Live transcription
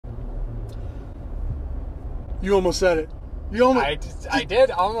You almost said it. I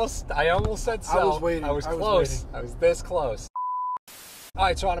did almost. I almost said so. I was waiting. I was close. I was this close. All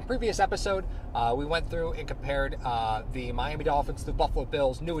right. So on a previous episode, we went through and compared the Miami Dolphins to the Buffalo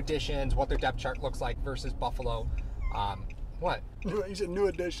Bills, new additions, what their depth chart looks like versus Buffalo. What? You said new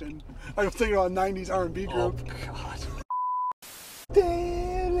addition. I was thinking about a 90s R&B group. Oh God.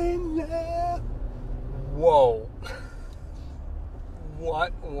 Still in love. Whoa.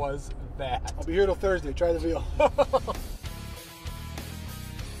 What was that? I'll be here till Thursday. Try the veal.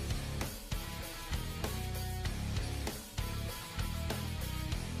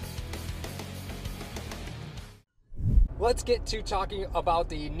 Let's get to talking about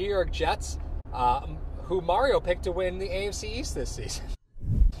the New York Jets, who Mario picked to win the AFC East this season.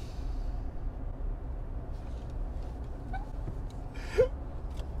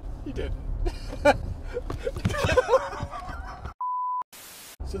 He didn't.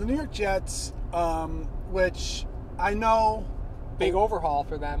 So the New York Jets, which I know... Big overhaul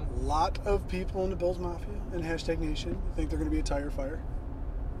for them. A lot of people in the Bills Mafia and Hashtag Nation think they're going to be a tire fire.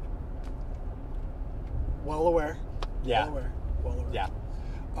 Well aware. Yeah. Well aware. Yeah.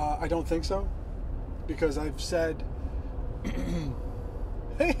 I don't think so, because I've said,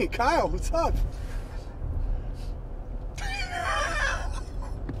 hey, Kyle, what's up?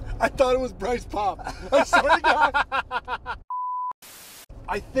 I thought it was Bryce Pop. I swear to God.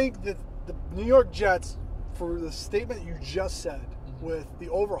 I think that the New York Jets, for the statement you just said, with the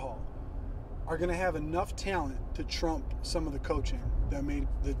overhaul, are going to have enough talent to trump some of the coaching that made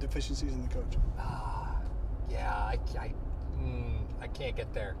the deficiencies in the coaching. Yeah, I can't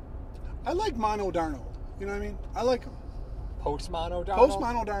get there. I like Mono Darnold. You know what I mean? I like him. Post-Mono Darnold?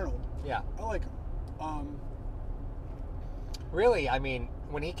 Post-Mono Darnold. Yeah. I like him. Really, I mean,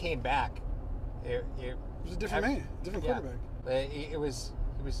 when he came back, it was a different man, different quarterback. It was,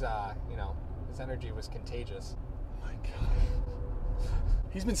 you know, his energy was contagious. Oh my God.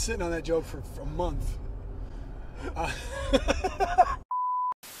 He's been sitting on that joke for a month.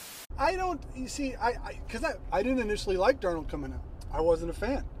 Because I didn't initially like Darnold coming out. I wasn't a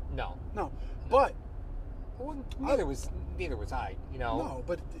fan. No. But well, neither was I. You know. No,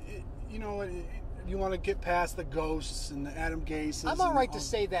 but you want to get past the ghosts and the Adam Gases. I'm all right to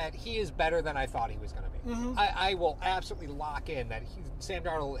say that he is better than I thought he was going to be. Mm-hmm. I will absolutely lock in that Sam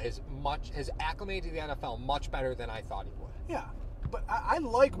Darnold has acclimated to the NFL much better than I thought he would. Yeah, but I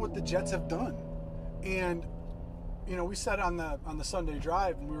like what the Jets have done, and we said on the Sunday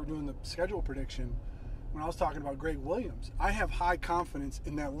drive when we were doing the schedule prediction, when I was talking about Greg Williams, I have high confidence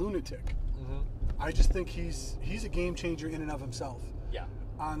in that lunatic. Mm-hmm. I just think he's a game changer in and of himself. Yeah.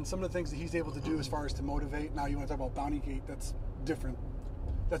 On some of the things that he's able to do as far as to motivate. Now you want to talk about Bountygate, that's different.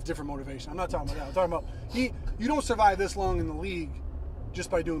 That's different motivation. I'm not talking about that. I'm talking about you don't survive this long in the league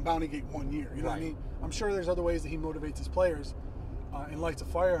just by doing Bountygate 1 year. You know what I mean? I'm sure there's other ways that he motivates his players and lights a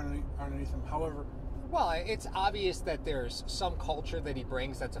fire underneath them. However, well, it's obvious that there's some culture that he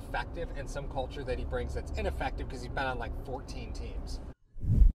brings that's effective and some culture that he brings that's ineffective because he's been on like 14 teams.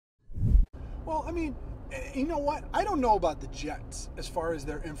 Well, I mean, you know what? I don't know about the Jets as far as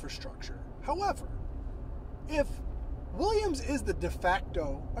their infrastructure. However, if Williams is the de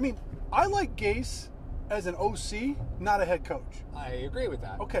facto, I mean, I like Gase as an OC, not a head coach. I agree with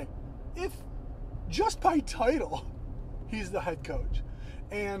that. Okay. If just by title, he's the head coach,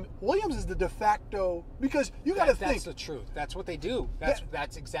 and Williams is the de facto, because you got to think. That's the truth. That's what they do.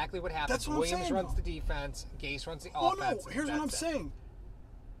 That's exactly what happens. That's what Williams I'm saying, runs the defense. Gase runs the offense. No. Here's what I'm saying.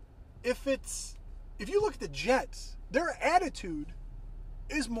 If you look at the Jets, their attitude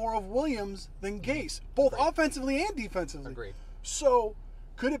is more of Williams than Gase, both offensively and defensively. Agreed. So,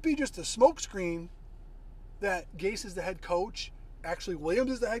 could it be just a smokescreen that Gase is the head coach? Actually,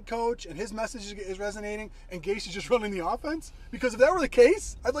 Williams is the head coach, and his message is resonating, and Gase is just running the offense? Because if that were the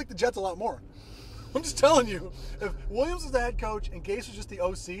case, I'd like the Jets a lot more. I'm just telling you, if Williams is the head coach and Gase was just the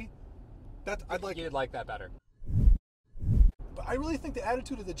OC, You'd like that better. But I really think the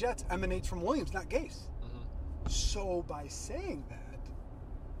attitude of the Jets emanates from Williams, not Gase. Mm-hmm. So by saying that,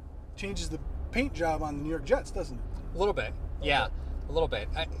 changes the paint job on the New York Jets, doesn't it? A little bit, yeah, a little bit.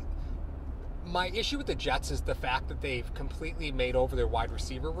 My issue with the Jets is the fact that they've completely made over their wide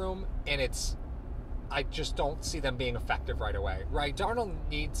receiver room, and I just don't see them being effective right away. Right, Darnold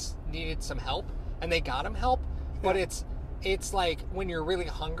needed some help, and they got him help, but it's like when you're really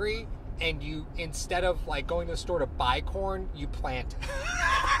hungry and you, instead of like going to the store to buy corn, you plant it.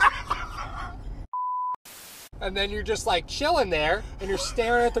 And then you're just like chilling there, and you're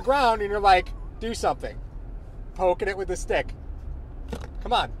staring at the ground, and you're like, do something. Poking it with a stick.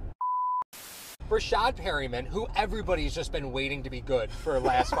 Come on. Rashad Perryman, who everybody's just been waiting to be good for the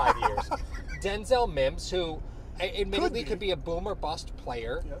last 5 years. Denzel Mims, who Admittedly, could be a boom or bust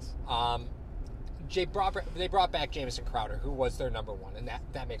player. Yes. They brought back Jamison Crowder, who was their number one, and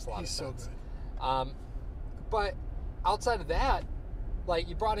that makes a lot of sense. He's so good. But outside of that, like,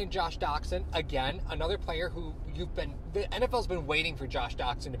 you brought in Josh Doxson, again, another player who the NFL's been waiting for Josh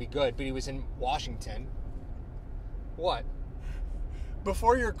Doxson to be good, but he was in Washington. What?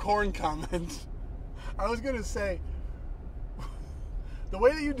 Before your corn comment, I was going to say, the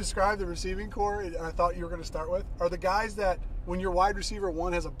way that you describe the receiving core, and I thought you were going to start with, are the guys that when your wide receiver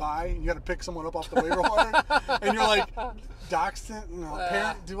one has a bye and you got to pick someone up off the waiver wire, and you're like, Doxson,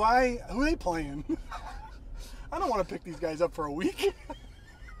 who are they playing? I don't want to pick these guys up for a week.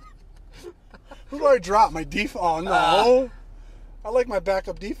 Who do I drop? My oh, no. I like my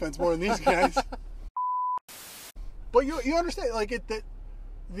backup defense more than these guys. But you understand, like, that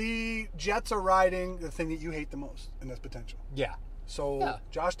the Jets are riding the thing that you hate the most, and that's potential. Yeah. So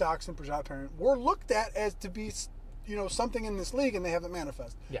Josh Doxson, Prajat Perrin were looked at as to be, something in this league, and they haven't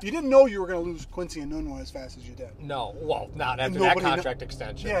manifested. Yeah. You didn't know you were going to lose Quincy and Nunwa as fast as you did. No, well, not after that contract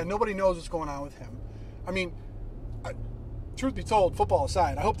extension. Yeah, nobody knows what's going on with him. I mean, truth be told, football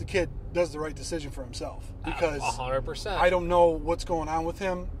aside, I hope the kid does the right decision for himself, because 100%. I don't know what's going on with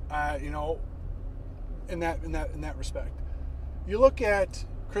him. In that respect, you look at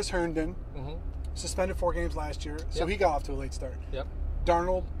Chris Herndon, suspended 4 games last year, so he got off to a late start. Yep.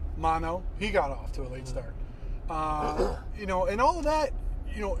 Darnold, Mono, he got off to a late start. And all of that,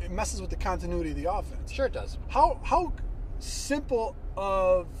 it messes with the continuity of the offense. Sure, it does. How simple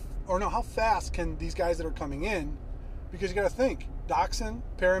how fast can these guys that are coming in? Because you got to think, Doxson,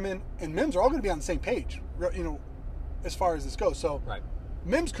 Perriman, and Mims are all going to be on the same page, as far as this goes. So right.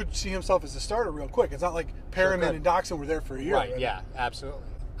 Mims could see himself as a starter real quick. It's not like Perriman and Doxson were there for a year. Right, yeah, absolutely.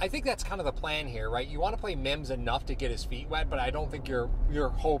 I think that's kind of the plan here, right? You want to play Mims enough to get his feet wet, but I don't think you're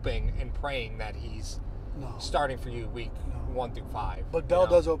hoping and praying that he's starting for you week 1 through 5. But Bell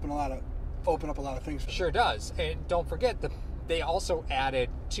does open up a lot of things for Sure them. Does. And don't forget, they also added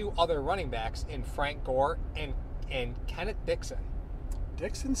 2 other running backs in Frank Gore and Kenneth Dixon.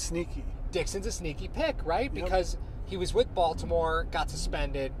 Dixon's sneaky. Dixon's a sneaky pick, right? Because he was with Baltimore, got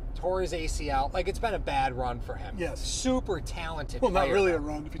suspended, tore his ACL. Like, it's been a bad run for him. Yes. Super talented. Well, not player. really a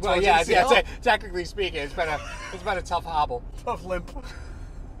run. If you technically speaking, it's been a tough hobble. Tough limp.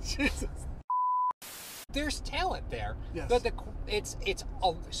 Jesus. There's talent there. Yes. But it's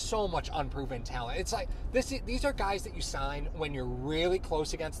so much unproven talent. It's like these are guys that you sign when you're really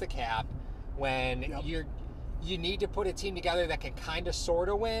close against the cap, when you need to put a team together that can kind of sort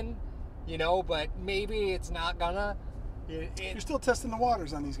of win, but maybe it's not gonna. You're still testing the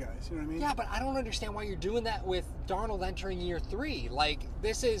waters on these guys. You know what I mean? Yeah, but I don't understand why you're doing that with Darnold entering year 3. Like,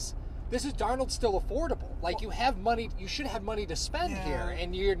 this is Darnold still affordable. Like, you have money. You should have money to spend here,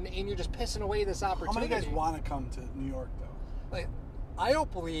 and you're just pissing away this opportunity. How many guys want to come to New York though? Like, I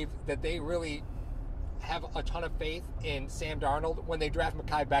don't believe that they really have a ton of faith in Sam Darnold when they draft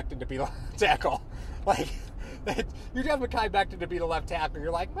Mekhi Becton to be left tackle. Like, you draft Mekhi Becton to be the left tackle,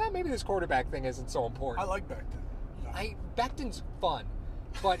 you're like, well, maybe this quarterback thing isn't so important. I like Becton. No. Becton's fun,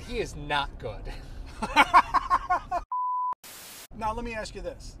 but he is not good. Now, let me ask you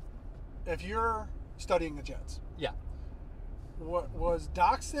this. If you're studying the Jets, what was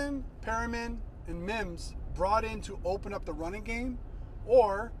Doxson, Perriman, and Mims brought in to open up the running game,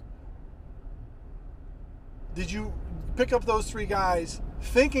 or did you pick up those 3 guys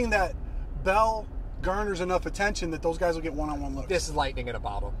thinking that Bell garners enough attention that those guys will get one-on-one looks? This is lightning in a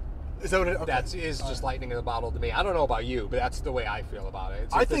bottle. Is that what it is? Okay. That is just lightning in a bottle to me. I don't know about you, but that's the way I feel about it.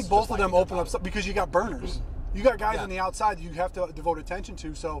 I think both of them open up because you got burners. You got guys on the outside that you have to devote attention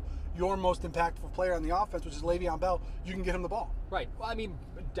to, so your most impactful player on the offense, which is Le'Veon Bell, you can get him the ball. Right. Well, I mean,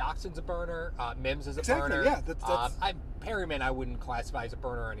 Doxson's a burner. Mims is a Exactly, burner. yeah. That's... Perryman I wouldn't classify as a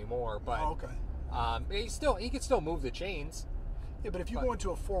burner anymore, but okay. He could still move the chains. Yeah, but if you go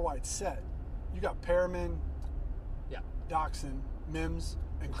into a 4-wide set, you got Perriman, Doxson, Mims,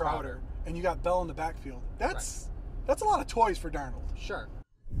 and Crowder, and you got Bell in the backfield. That's a lot of toys for Darnold. Sure.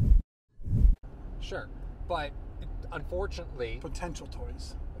 But unfortunately, potential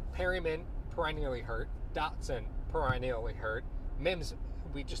toys. Perryman perennially hurt. Dotson perennially hurt. Mims,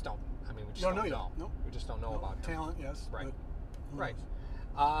 we just don't. I mean, we just don't know. Nope. We just don't know about him. Talent, yes. Right. Right.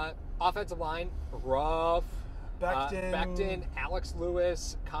 Offensive line, rough. Becton, Alex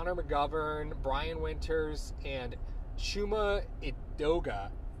Lewis, Connor McGovern, Brian Winters, and Chuma Idoga.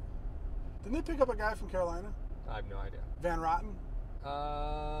 Didn't they pick up a guy from Carolina? I have no idea. Van Rotten?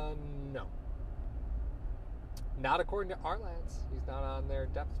 No. Not according to Arlance. He's not on their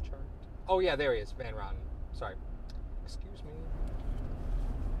depth chart. Oh, yeah, there he is. Van Rotten. Sorry. Excuse me.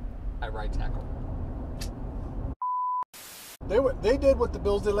 I right tackle. They did what the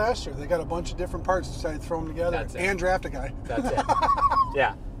Bills did last year. They got a bunch of different parts, decided to throw them together, and draft a guy. That's it.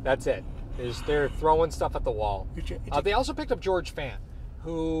 Yeah, that's it. They're throwing stuff at the wall. They also picked up George Fant,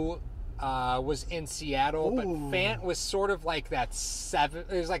 who was in Seattle, but Fant was sort of like that it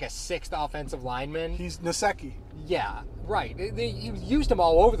was like a sixth offensive lineman. He's Naseki. Yeah, right. They used him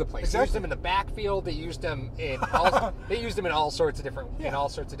all over the place. Exactly. They used him in the backfield. They used him in all sorts of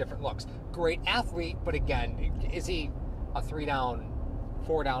different looks. Great athlete, but again, is he a 3-down,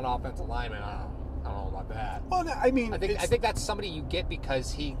 4-down offensive lineman? I don't know about that. Well, I mean, I think that's somebody you get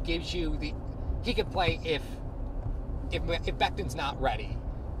because he gives you he can play if Becton's not ready.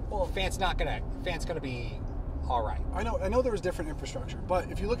 Well, Fant's gonna be all right. I know there was different infrastructure, but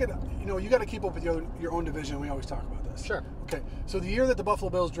if you look at, you got to keep up with your own division. We always talk about this. Sure. Okay. So the year that the Buffalo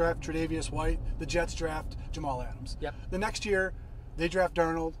Bills draft Tre'Davious White, the Jets draft Jamal Adams. Yep. The next year, they draft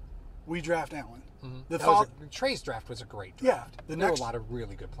Darnold, we draft Allen. Mm-hmm. Trey's draft was a great draft. Yeah. There were a lot of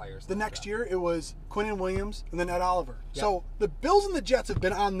really good players. The next year, it was Quinnen Williams and then Ed Oliver. Yep. So the Bills and the Jets have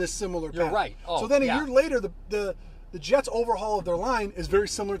been on this similar path. You're right. Oh, so then a year later, the Jets' overhaul of their line is very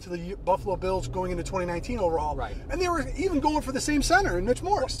similar to the Buffalo Bills going into 2019 overhaul. Right. And they were even going for the same center in Mitch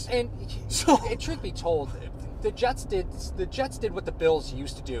Morse. And truth be told, the Jets did what the Bills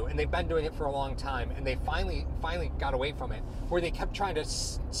used to do, and they've been doing it for a long time, and they finally got away from it, where they kept trying to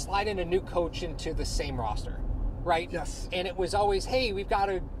slide in a new coach into the same roster, right? Yes. And it was always, hey, we've got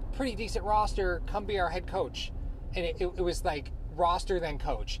a pretty decent roster, come be our head coach. And it was like roster then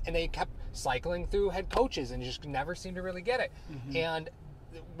coach, and they kept cycling through head coaches and just never seemed to really get it. Mm-hmm. And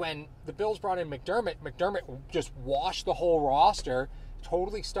when the Bills brought in McDermott just washed the whole roster,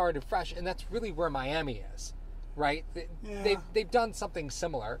 totally started fresh, and that's really where Miami is, right? Yeah. They've done something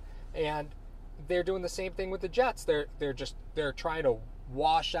similar, and they're doing the same thing with the Jets. They're trying to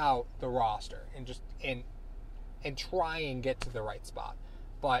wash out the roster and just and try and get to the right spot.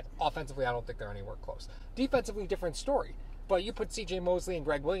 But offensively, I don't think they're anywhere close. Defensively, different story. But you put C.J. Mosley and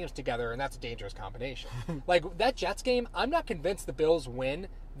Greg Williams together, and that's a dangerous combination. Like, that Jets game, I'm not convinced the Bills win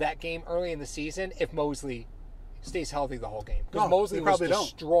that game early in the season if Mosley stays healthy the whole game. Because Mosley was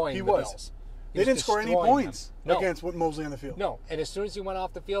destroying the Bills. They didn't score any points against Mosley on the field. No, and as soon as he went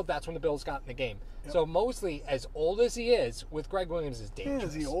off the field, that's when the Bills got in the game. Yep. So Mosley, as old as he is, with Greg Williams, is dangerous. Yeah,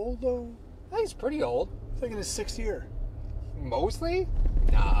 is he old, though? I think he's pretty old. He's like in his 6th year. Mosley?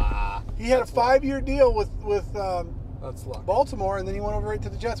 Nah. He had a 5-year deal with Let's look. Baltimore, and then he went over right to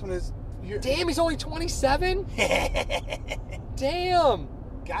the Jets when his year. Damn, he's only 27? Damn.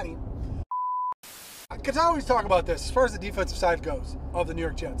 Got him. Because I always talk about this, as far as the defensive side goes of the New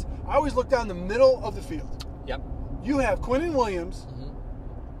York Jets. I always look down the middle of the field. Yep. You have Quinnen Williams,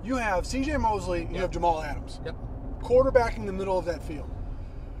 you have C.J. Mosley, and you have Jamal Adams. Yep. Quarterbacking the middle of that field.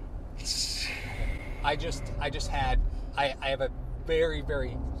 I have a very,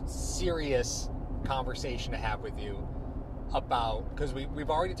 very serious conversation to have with you about, because we've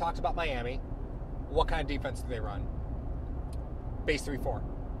already talked about Miami. What kind of defense do they run? Base 3-4,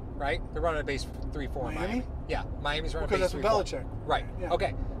 right? They're running a base 3-4 in Miami. Yeah, Miami's running base 3-4. Because that's Belichick. Right. Yeah.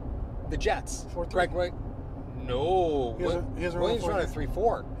 Okay. The Jets. 4-3. Greg Williams. No. Williams running a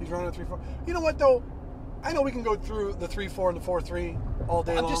 3-4. He's running a 3-4. You know what, though? I know we can go through the 3-4 and the 4-3 all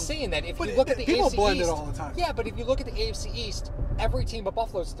day long. I'm just saying that if you look at the people AFC blend East, it all the time. Yeah, but if you look at the AFC East, every team but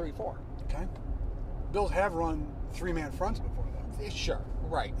Buffalo's 3-4. Okay. Bills have run 3-man fronts before that. Sure,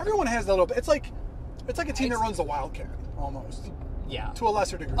 right. Everyone has that little bit. It's like a team that runs the Wildcat almost. Yeah. To a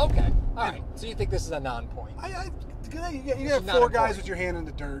lesser degree. Okay. All right. So you think this is a non-point? You have 4 guys with your hand in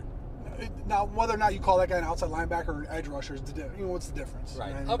the dirt. Now, whether or not you call that guy an outside linebacker or an edge rusher, what's the difference? Right.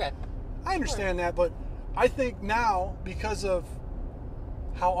 You know what I mean? Okay. I understand that, but I think now, because of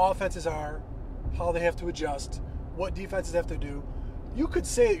how offenses are, how they have to adjust, what defenses have to do, you could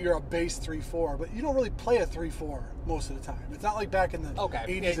say that you're a base 3-4, but you don't really play a 3-4 most of the time. It's not like back in the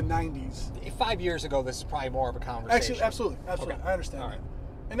 80s and 90s. 5 years ago, this is probably more of a conversation. Absolutely. Okay. I understand. All right.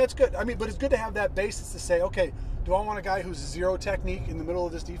 And that's good. I mean, but it's good to have that basis to say, okay, do I want a guy who's 0 technique in the middle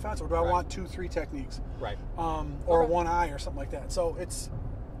of this defense, or do I want 2-3 techniques? Right. Or 1 eye or something like that. So it's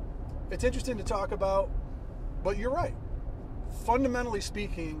interesting to talk about, but you're right. Fundamentally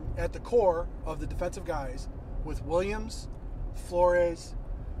speaking, at the core of the defensive guys, with Williams, Flores,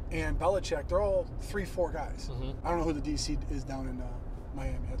 and Belichick, they're all 3-4 guys. I don't know who the DC is down in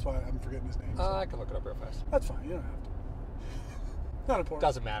Miami. That's why I'm forgetting his name. I can look it up real fast. That's fine. You don't have to. Not important.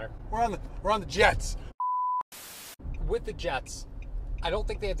 Doesn't matter. We're on the Jets. With the Jets, I don't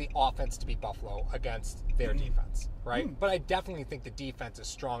think they have the offense to beat Buffalo against their defense, right? But I definitely think the defense is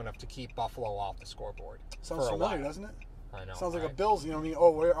strong enough to keep Buffalo off the scoreboard. Sounds familiar, doesn't it? I know. Sounds like a right? Bills, you know what I mean?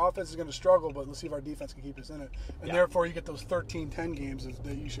 Oh, our offense is going to struggle, but let's see if our defense can keep us in it. And Yeah. therefore, you get those 13-10 games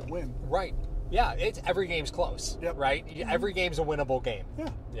that you should win. Right. Yeah, it's every game's close. Yep. Right? Every game's a winnable game. Yeah.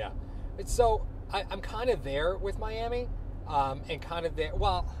 Yeah. It's so I'm kind of there with Miami, and kind of there.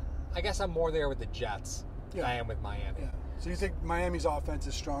 Well, I guess I'm more there with the Jets than I am with Miami. Yeah. So you think Miami's offense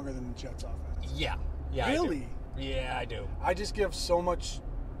is stronger than the Jets' offense? Yeah. Yeah. Really? I do. Yeah, I do. I just give so much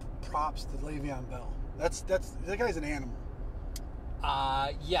props to Le'Veon Bell. That guy's an animal.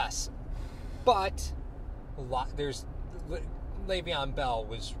 Yes, but Le'Veon Bell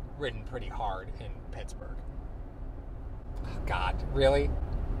was ridden pretty hard in Pittsburgh. Oh, God, really?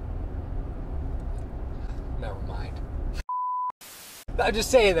 Never mind. I'm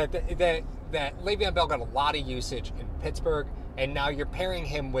just saying that Le'Veon Bell got a lot of usage in Pittsburgh, and now you're pairing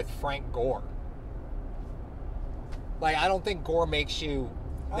him with Frank Gore. Like, I don't think Gore makes you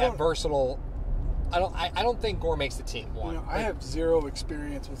that versatile. I don't think Gore makes the team one. You know, I have zero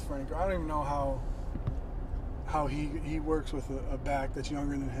experience with Frank. I don't even know how he works with a back that's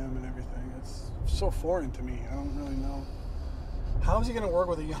younger than him and everything. It's so foreign to me. I don't really know. How is he going to work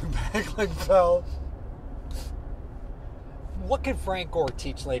with a young back like Bell? What can Frank Gore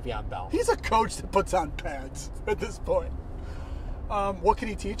teach Le'Veon Bell? He's a coach that puts on pads at this point. What can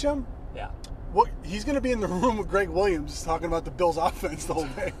he teach him? Yeah. He's going to be in the room with Greg Williams talking about the Bills' offense the whole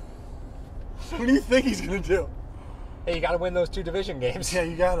day. What do you think he's going to do? Hey, you got to win those 2 division games. Yeah,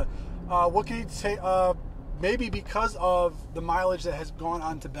 you got to. What can he say? Maybe because of the mileage that has gone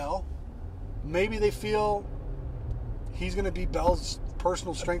on to Bell, maybe they feel he's going to be Bell's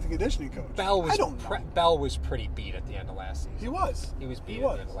personal strength and conditioning coach. I don't know. Bell was pretty beat at the end of last season. He was. He was beat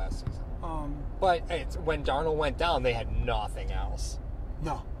at the end of last season. But when Darnold went down, they had nothing else.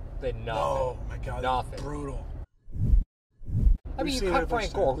 No. They had nothing. Oh, my God. Nothing. Brutal. I mean, you cut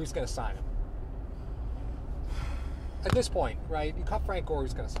Frank Gore, who's going to sign him? At this point, right? You cut Frank Gore,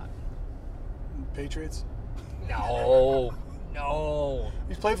 who's going to sign him? Patriots? No. No.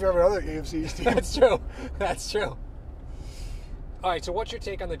 He's played for every other AFC East team. That's true. That's true. All right, so what's your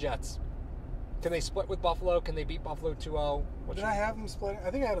take on the Jets? Can they split with Buffalo? Can they beat Buffalo 2-0? Did I have them splitting? I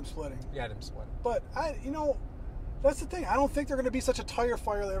think I had them splitting. You had them splitting. But, that's the thing. I don't think they're going to be such a tire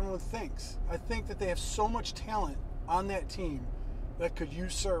fire that everyone thinks. I think that they have so much talent on that team that could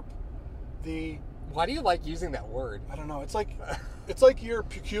usurp the... Why do you like using that word? I don't know. It's like you're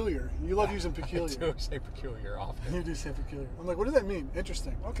peculiar. You love using peculiar. I do say peculiar often. You do say peculiar. I'm like, what does that mean?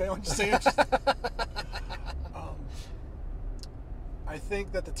 Interesting. Okay, I'll just say interesting. I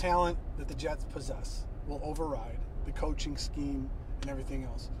think that the talent that the Jets possess will override the coaching scheme and everything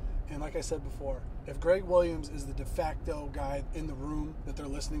else. And like I said before, if Greg Williams is the de facto guy in the room that they're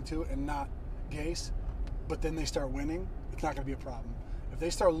listening to and not Gase, but then they start winning, it's not going to be a problem. If they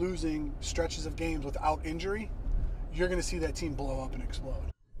start losing stretches of games without injury, you're going to see that team blow up and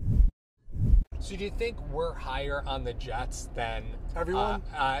explode. So do you think we're higher on the Jets than everyone?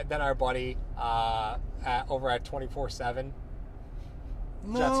 Than our buddy over at 24/7?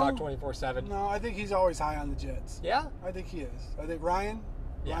 No, Jets Talk 24/7. No, I think he's always high on the Jets. Yeah, I think he is. I think Ryan's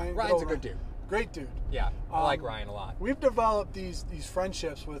a good dude. Great dude. Yeah, I like Ryan a lot. We've developed these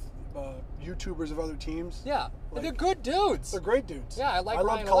friendships with YouTubers of other teams. Yeah, they're good dudes. They're great dudes. Yeah, I love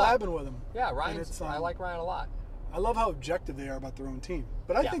Ryan collabing with them. Yeah, I like Ryan a lot. I love how objective they are about their own team.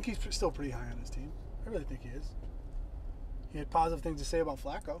 But I Yeah. think he's still pretty high on his team. I really think he is. He had positive things to say about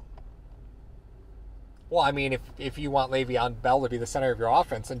Flacco. Well, I mean, if you want Le'Veon Bell to be the center of your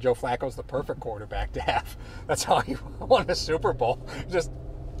offense, then Joe Flacco's the perfect quarterback to have. That's how you won a Super Bowl. Just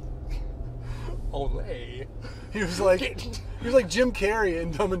Olay. He was like Jim Carrey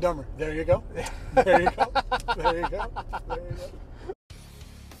in Dumb and Dumber. There you go. There you go. There you go. There you go.